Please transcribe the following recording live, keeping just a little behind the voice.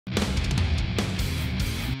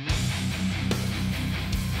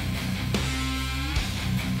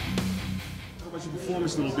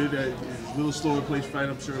performance a little bit. A little slower pace fight.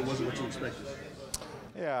 I'm sure it wasn't what you expected.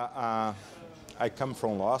 Yeah, I come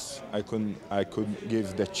from loss. I couldn't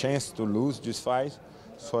give the chance to lose this fight,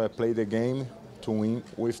 so I played the game to win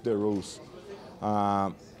with the rules.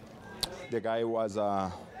 The guy was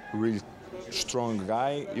a really strong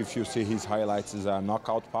guy. If you see his highlights, is a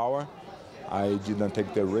knockout power. I didn't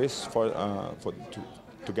take the risk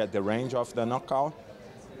to get the range of the knockout.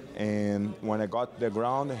 And when I got the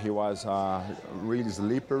ground, he was really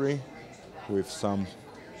slippery with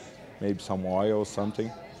maybe some oil or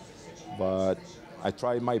something. But I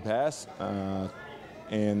tried my best,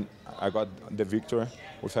 and I got the victory.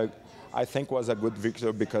 Which I think was a good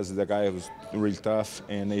victory because the guy was really tough,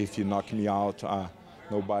 and if he knocked me out,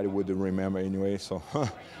 nobody would remember anyway. So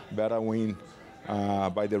better win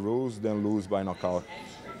by the rules than lose by knockout.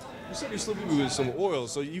 You said you're slipping with some oil,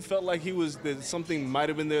 so you felt like that something might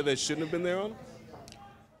have been there that shouldn't have been there on him?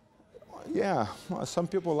 Yeah, some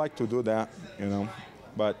people like to do that,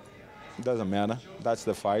 but it doesn't matter. That's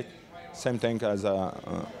the fight. Same thing as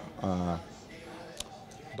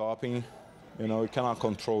doping. You cannot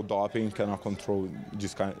control doping, cannot control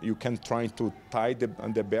this kind. You can try to tie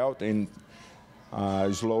the belt and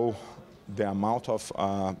slow the amount of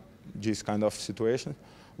this kind of situation.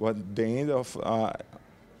 But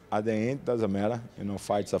at the end, doesn't matter.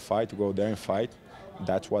 Fight's a fight. Go there and fight.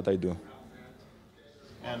 That's what I do.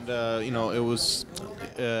 And it was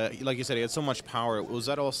like you said, he had so much power. Was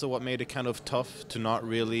that also what made it kind of tough to not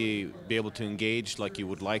really be able to engage like you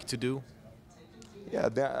would like to do? Yeah,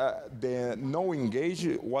 the no engage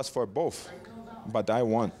was for both, but I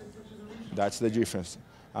won. That's the difference.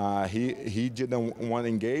 He didn't want to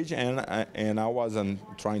engage, and I wasn't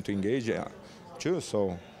trying to engage too.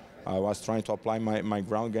 So I was trying to apply my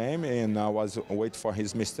ground game, and I was waiting for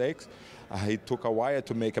his mistakes. He took a while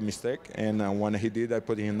to make a mistake, and when he did, I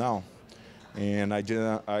put him down. And I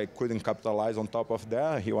couldn't capitalize on top of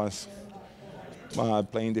that. He was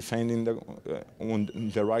defending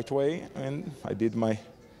the right way, and I did my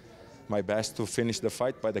best to finish the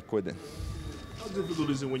fight, but I couldn't. How difficult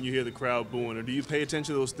is it when you hear the crowd booing, or do you pay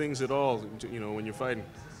attention to those things at all, when you're fighting?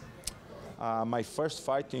 My first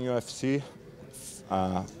fight in UFC,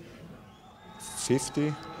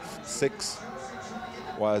 56,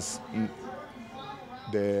 was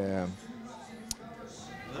the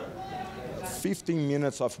 15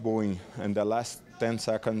 minutes of booing, and the last 10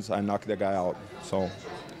 seconds I knocked the guy out. So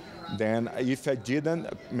then if I didn't,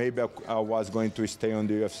 maybe I was going to stay on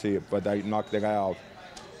the UFC, but I knocked the guy out.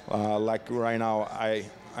 Like right now,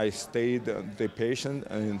 I stayed the patient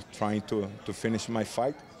and trying to finish my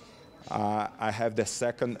fight. I have the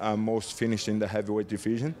second most finish in the heavyweight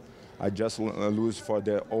division. I just lose for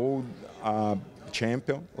the old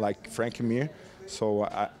champion like Frank Mir. So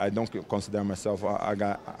I don't consider myself a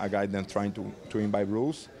guy that trying to win by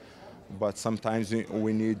rules. But sometimes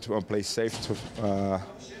we need to play safe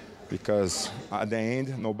because at the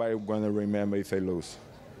end, nobody going to remember if I lose.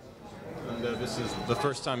 And this is the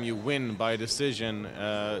first time you win by decision.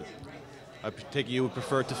 I take you would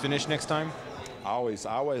prefer to finish next time? Always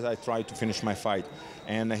I try to finish my fight.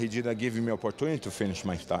 And he didn't give me opportunity to finish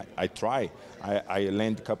my fight. I try. I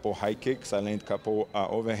land a couple high kicks, I land a couple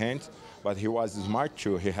overhands, but he was smart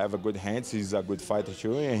too. He have a good hands, he's a good fighter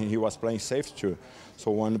too, and he was playing safe too.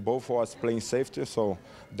 So when both was playing safety, so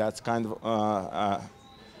that's kind of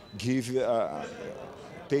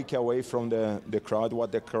take away from the crowd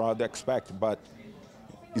what the crowd expect. But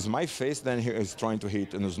it's my face that he is trying to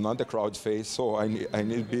hit, and it's not the crowd's face. So I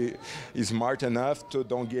need to be smart enough to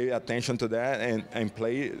don't give attention to that and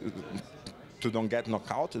play to don't get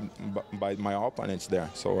knocked out by my opponents there.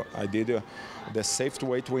 So I did the safe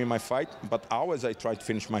way to win my fight, but always I try to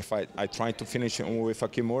finish my fight. I tried to finish with a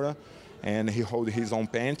Kimura, and he hold his own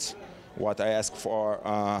pants. What I asked for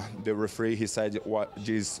the referee, he said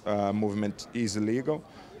this movement is illegal,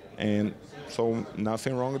 and so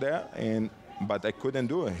nothing wrong there. But I couldn't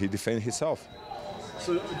do it. He defended himself.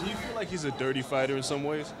 So do you feel like he's a dirty fighter in some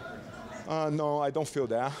ways? No, I don't feel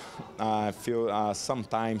that. I feel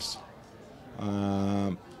sometimes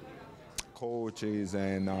coaches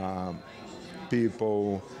and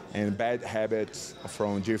people and bad habits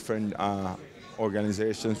from different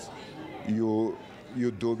organizations you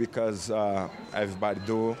do because everybody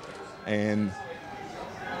do, and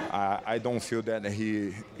I don't feel that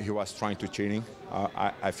he was trying to cheating.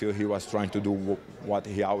 I feel he was trying to do what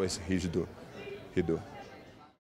he always do.